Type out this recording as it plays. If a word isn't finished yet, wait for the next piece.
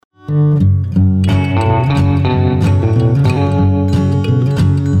Welcome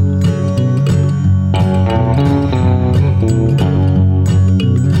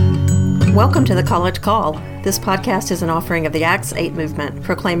to the College Call. This podcast is an offering of the Acts 8 movement,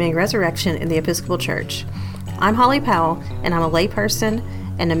 proclaiming resurrection in the Episcopal Church. I'm Holly Powell, and I'm a layperson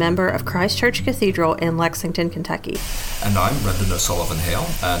and a member of Christ Church Cathedral in Lexington, Kentucky. And I'm Brendan O'Sullivan Hale,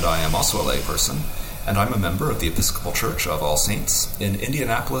 and I am also a layperson, and I'm a member of the Episcopal Church of All Saints in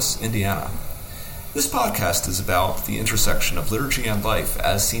Indianapolis, Indiana. This podcast is about the intersection of liturgy and life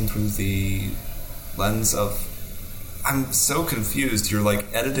as seen through the lens of... I'm so confused. You're like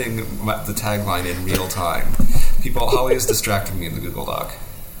editing the tagline in real time. Holly is distracting me in the Google Doc.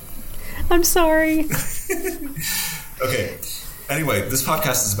 I'm sorry. Okay. Anyway, this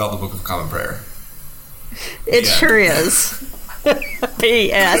podcast is about the Book of Common Prayer. It sure is.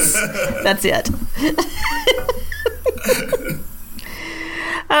 P.S. That's it.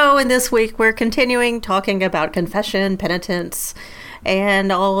 Oh, and this week we're continuing talking about confession, penitence,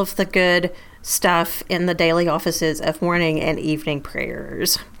 and all of the good stuff in the daily offices of morning and evening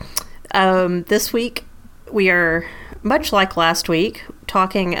prayers. This week, we are, much like last week,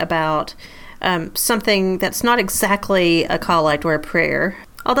 talking about something that's not exactly a collect or a prayer,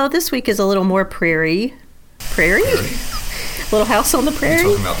 although this week is a little more prairie. Prairie? Little House on the Prairie? Are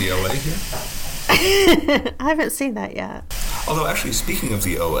you talking about the OA here? I haven't seen that yet. Although, actually, speaking of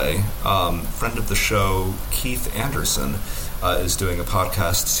the OA, friend of the show, Keith Anderson, is doing a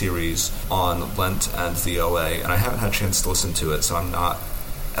podcast series on Lent and the OA, and I haven't had a chance to listen to it, so I'm not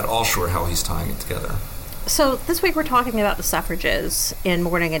at all sure how he's tying it together. So this week we're talking about the suffrages in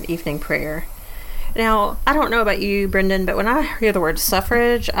morning and evening prayer. Now, I don't know about you, Brendan, but when I hear the word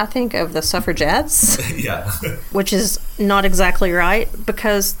suffrage, I think of the suffragettes. Yeah. Which is not exactly right,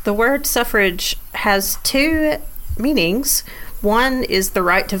 because the word suffrage has two meanings. One is the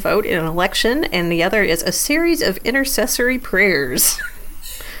right to vote in an election, and the other is a series of intercessory prayers.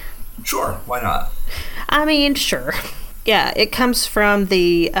 Sure, why not? I mean, sure. Yeah, it comes from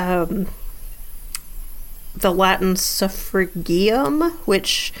the Latin suffragium,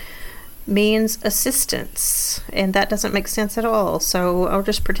 which means assistance, and that doesn't make sense at all, so I'll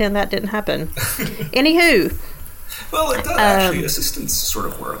just pretend that didn't happen. Anywho. Well, it does actually. Assistance sort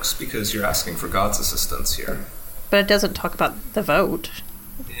of works, because you're asking for God's assistance here. But it doesn't talk about the vote.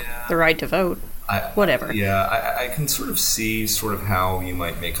 Yeah. The right to vote. Whatever. Yeah, I can sort of see sort of how you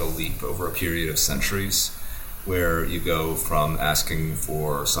might make a leap over a period of centuries where you go from asking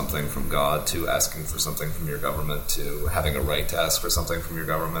for something from God to asking for something from your government to having a right to ask for something from your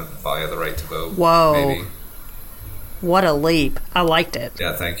government via the right to vote. Whoa. Maybe. What a leap. I liked it.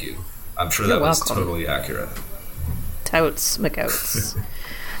 Yeah, thank you. I'm sure You're that was welcome. totally accurate. Totes McOats.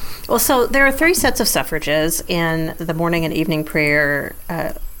 Well, so there are 3 sets of suffrages in the morning and evening prayer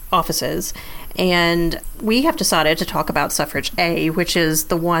offices, and we have decided to talk about Suffrage A, which is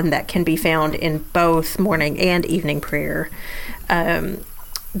the one that can be found in both morning and evening prayer.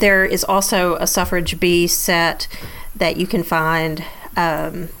 There is also a Suffrage B set that you can find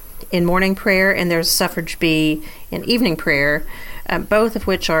in morning prayer, and there's Suffrage B in evening prayer, both of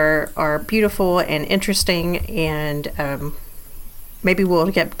which are beautiful and interesting, and maybe we'll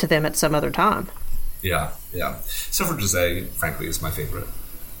get to them at some other time. Yeah. Suffrages A, frankly, is my favorite.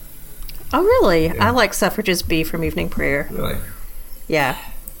 Oh, really? Yeah. I like Suffrages B from evening prayer. Really? Yeah.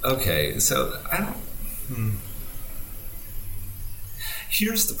 Okay, so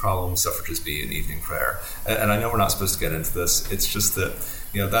here's the problem with Suffrages B in evening prayer. And I know we're not supposed to get into this. It's just that,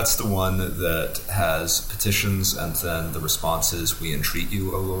 that's the one that has petitions and then the response is, "We entreat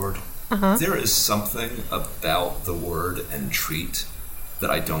you, O Lord." Uh-huh. There is something about the word entreat that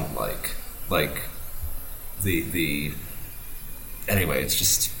I don't like. Like, anyway,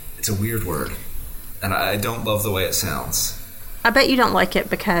 it's a weird word. And I don't love the way it sounds. I bet you don't like it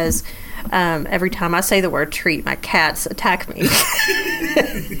because every time I say the word treat, my cats attack me.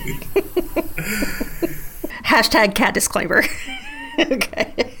 Hashtag cat disclaimer.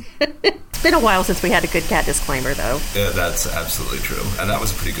 Okay. It's been a while since we had a good cat disclaimer, though. Yeah, that's absolutely true. And that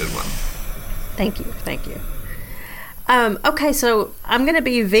was a pretty good one. Thank you. Okay, so I'm going to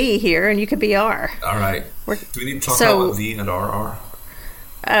be V here, and you could be R. All right. Do we need to talk about what V and R are?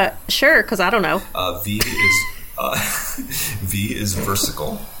 Sure, because I don't know. V is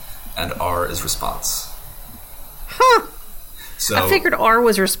versicle, and R is response. Huh. So, I figured R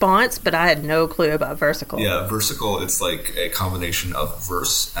was response, but I had no clue about versicle. Yeah, versicle, it's like a combination of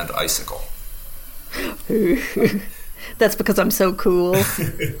verse and icicle. That's because I'm so cool.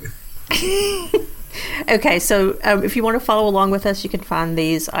 Okay, so if you want to follow along with us, you can find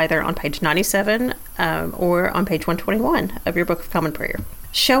these either on page 97 or on page 121 of your Book of Common Prayer.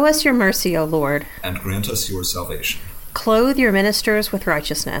 Show us your mercy, O Lord. And grant us your salvation. Clothe your ministers with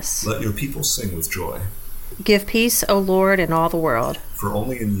righteousness. Let your people sing with joy. Give peace, O Lord, in all the world. For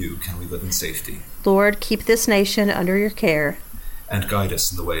only in you can we live in safety. Lord, keep this nation under your care. And guide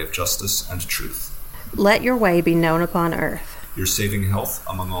us in the way of justice and truth. Let your way be known upon earth. Your saving health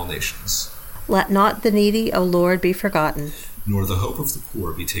among all nations. Let not the needy, O Lord, be forgotten. Nor the hope of the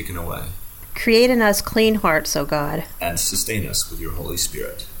poor be taken away. Create in us clean hearts, O God. And sustain us with your Holy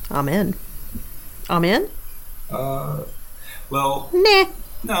Spirit. Amen. Amen? Well... Nah.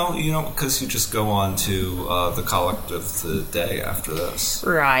 No, you don't, because you just go on to the collect of the day after this.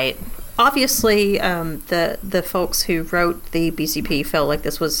 Right. Obviously, the folks who wrote the BCP felt like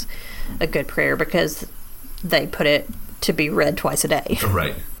this was a good prayer because they put it to be read twice a day.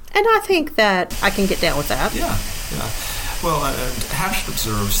 Right. And I think that I can get down with that. Yeah. Well, and Hatch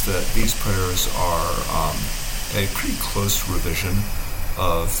observes that these prayers are a pretty close revision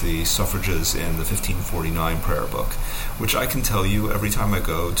of the Suffrages in the 1549 prayer book, which I can tell you every time I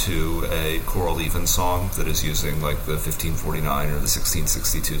go to a choral evensong that is using like the 1549 or the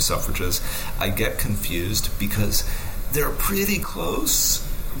 1662 Suffrages, I get confused because they're pretty close,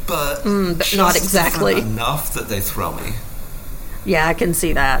 but not exactly enough that they throw me. Yeah, I can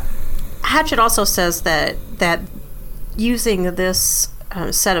see that. Hatchett also says that using this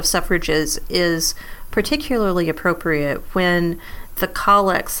set of suffrages is particularly appropriate when the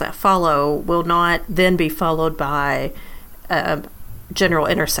collects that follow will not then be followed by general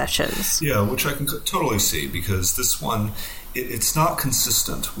intercessions. Yeah, which I can totally see, because this one, it's not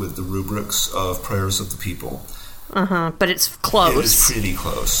consistent with the rubrics of prayers of the people. But it's close. It is pretty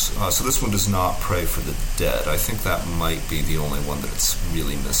close. So this one does not pray for the dead. I think that might be the only one that it's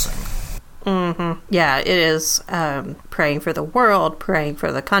really missing. Yeah, it is praying for the world, praying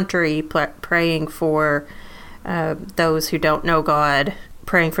for the country, praying for those who don't know God,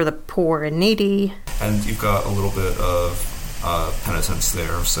 praying for the poor and needy. And you've got a little bit of penitence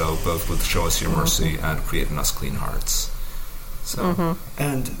there, so both with show us your mercy and create in us clean hearts. So,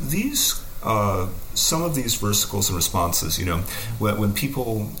 and these, some of these versicles and responses, when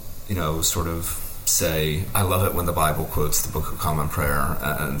people, sort of say, I love it when the Bible quotes the Book of Common Prayer,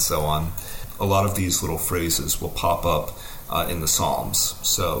 and so on, a lot of these little phrases will pop up in the Psalms.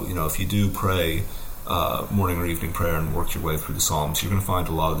 So, if you do pray morning or evening prayer and work your way through the Psalms, you're going to find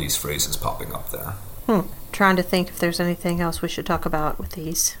a lot of these phrases popping up there. Trying to think if there's anything else we should talk about with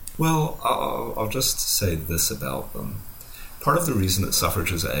these. Well, I'll just say this about them. Part of the reason that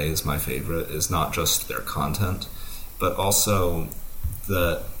Suffrages A is my favorite is not just their content, but also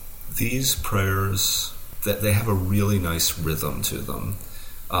that these prayers, that they have a really nice rhythm to them.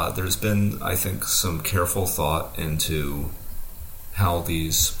 There's been, I think, some careful thought into how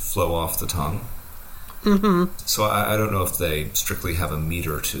these flow off the tongue. So I don't know if they strictly have a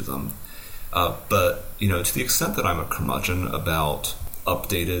meter to them. But, to the extent that I'm a curmudgeon about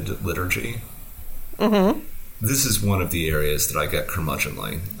updated liturgy, this is one of the areas that I get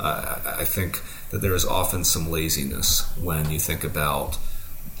curmudgeonly. I think that there is often some laziness when you think about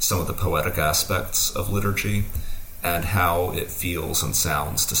some of the poetic aspects of liturgy and how it feels and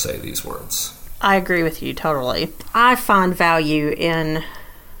sounds to say these words. I agree with you totally. I find value in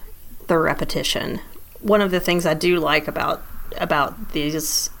the repetition. One of the things I do like about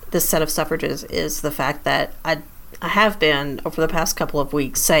this set of suffrages is the fact that I have been, over the past couple of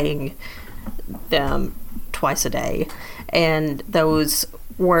weeks, saying them twice a day, and those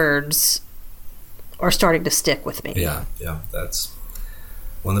words are starting to stick with me. Yeah, that's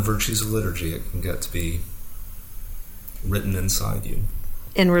one of the virtues of liturgy. It can get to be written inside you.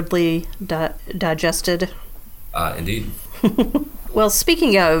 Inwardly digested. Indeed. Well,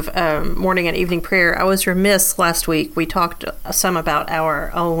 speaking of morning and evening prayer, I was remiss last week. We talked some about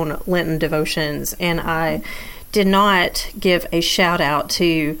our own Lenten devotions, and I did not give a shout out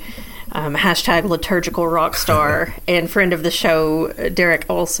to hashtag liturgical rock star and friend of the show, Derek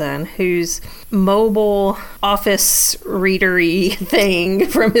Olson, whose mobile office readery thing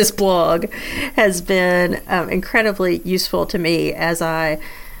from his blog has been incredibly useful to me as I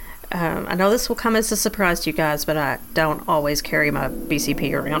know this will come as a surprise to you guys, but I don't always carry my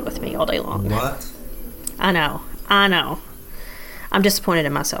BCP around with me all day long. What? I know. I'm disappointed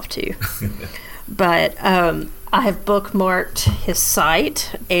in myself, too. But I have bookmarked his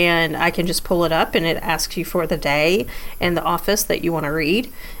site, and I can just pull it up, and it asks you for the day and the office that you want to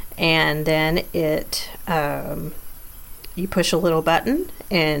read. And then you push a little button,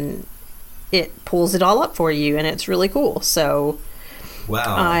 and it pulls it all up for you, and it's really cool. So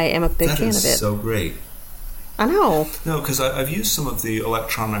wow, I am a big fan of it. That is so great. I know. No, because I've used some of the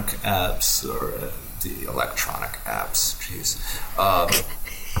electronic apps, or the electronic apps, jeez.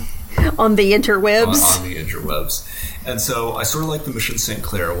 On the interwebs. On the interwebs. And so I sort of like the Mission St.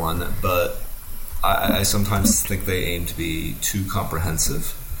 Clair one, but I sometimes think they aim to be too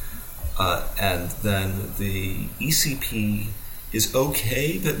comprehensive. And then the ECP is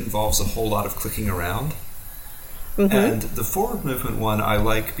okay, but involves a whole lot of clicking around. Mm-hmm. And the Forward Movement one I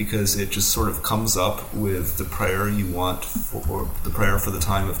like because it just sort of comes up with the prayer you want for the prayer for the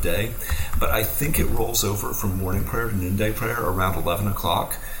time of day. But I think it rolls over from morning prayer to noonday prayer around 11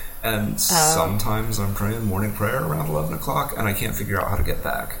 o'clock. And sometimes I'm praying morning prayer around 11 o'clock, and I can't figure out how to get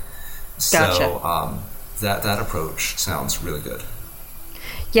back. Gotcha. So that approach sounds really good.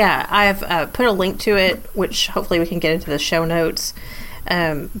 Yeah, I've put a link to it, which hopefully we can get into the show notes.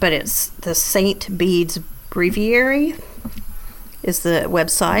 But it's the St. Bede's Breviary is the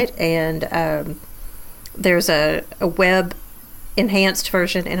website, and there's a web enhanced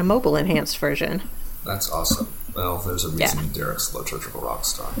version and a mobile enhanced version. That's awesome. Well, there's a reason Derek's a liturgical rock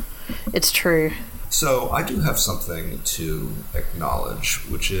star. It's true. So I do have something to acknowledge,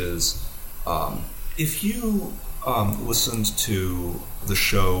 which is if you listened to the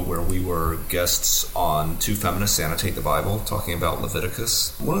show where we were guests on Two Feminists Annotate the Bible, talking about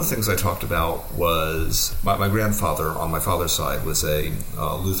Leviticus, one of the things I talked about was my grandfather on my father's side was a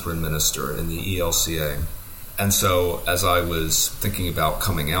Lutheran minister in the ELCA. And so as I was thinking about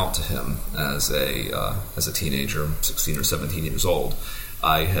coming out to him as a teenager, 16 or 17 years old,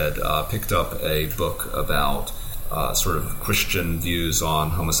 I had picked up a book about sort of Christian views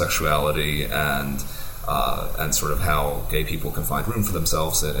on homosexuality and sort of how gay people can find room for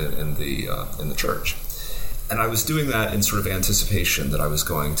themselves in the church. And I was doing that in sort of anticipation that I was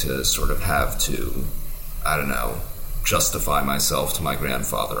going to sort of have to, I don't know, justify myself to my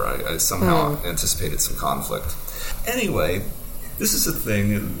grandfather. I somehow anticipated some conflict. Anyway, this is a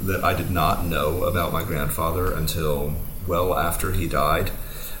thing that I did not know about my grandfather until well after he died.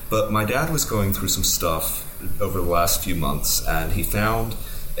 But my dad was going through some stuff over the last few months, and he found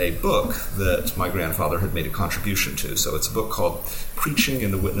a book that my grandfather had made a contribution to. So it's a book called Preaching in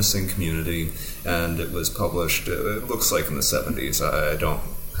the Witnessing Community, and it was published, it looks like in the 70s. I don't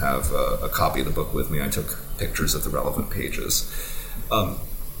have a copy of the book with me. I took pictures of the relevant pages.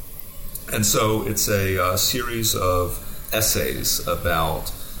 And so it's a series of essays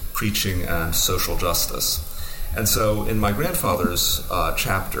about preaching and social justice. And so in my grandfather's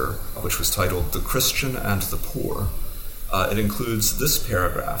chapter, which was titled The Christian and the Poor, it includes this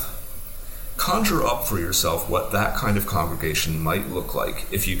paragraph. Conjure up for yourself what that kind of congregation might look like,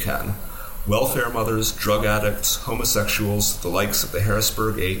 if you can. Welfare mothers, drug addicts, homosexuals, the likes of the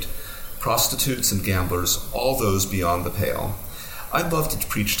Harrisburg Eight, prostitutes and gamblers, all those beyond the pale. I'd love to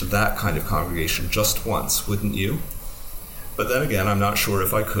preach to that kind of congregation just once, wouldn't you? But then again, I'm not sure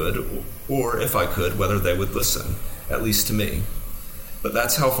if I could, or if I could, whether they would listen, at least to me. But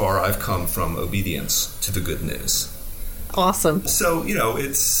that's how far I've come from obedience to the good news. Awesome. So, you know,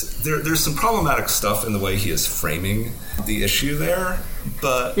 there's some problematic stuff in the way he is framing the issue there,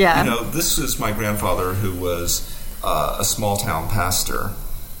 but, you know, this is my grandfather who was a small-town pastor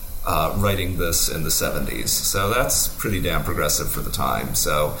writing this in the 70s, so that's pretty damn progressive for the time.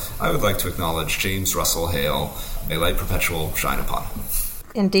 So I would like to acknowledge James Russell Hale. May light perpetual shine upon him.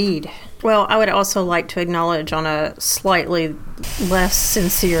 Indeed. Well, I would also like to acknowledge on a slightly less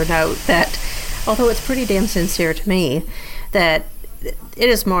sincere note that, although it's pretty damn sincere to me, that it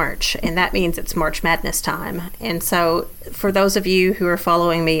is March, and that means it's March Madness time. And so for those of you who are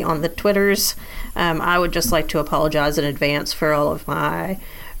following me on the Twitters, I would just like to apologize in advance for all of my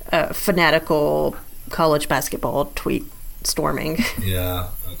fanatical college basketball tweet storming. Yeah,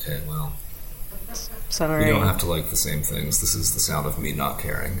 okay, well. Sorry. We don't have to like the same things. This is the sound of me not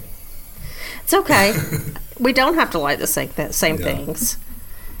caring. It's okay. We don't have to like the same things.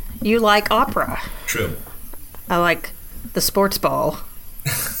 You like opera. True. I like the sports ball.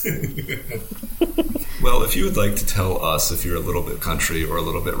 Well, if you would like to tell us if you're a little bit country or a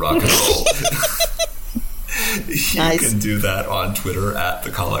little bit rock and roll, you can do that on Twitter at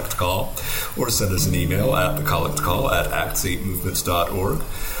The Collect Call, or send us an email at thecollectcall@acts8movements.org.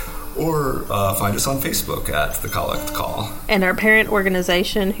 Or find us on Facebook at The Collect Call. And our parent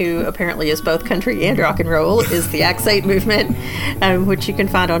organization, who apparently is both country and rock and roll, is the Acts 8 Movement, which you can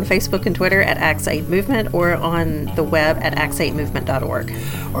find on Facebook and Twitter at Acts 8 Movement, or on the web at acts8movement.org.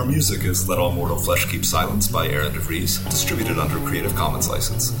 Our music is Let All Mortal Flesh Keep Silence by Aaron DeVries, distributed under Creative Commons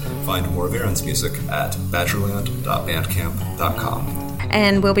license. Find more of Aaron's music at badgerland.bandcamp.com.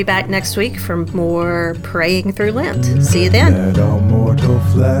 And we'll be back next week for more Praying Through Lent. See you then. Let all mortal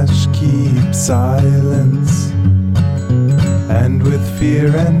flesh keep silence, and with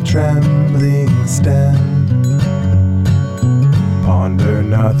fear and trembling stand upon Ponder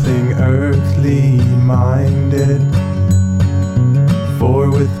nothing earthly minded, for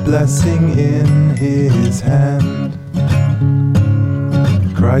with blessing in his hand,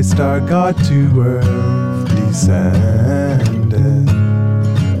 Christ our God to earth descended,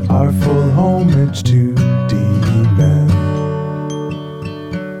 our full homage to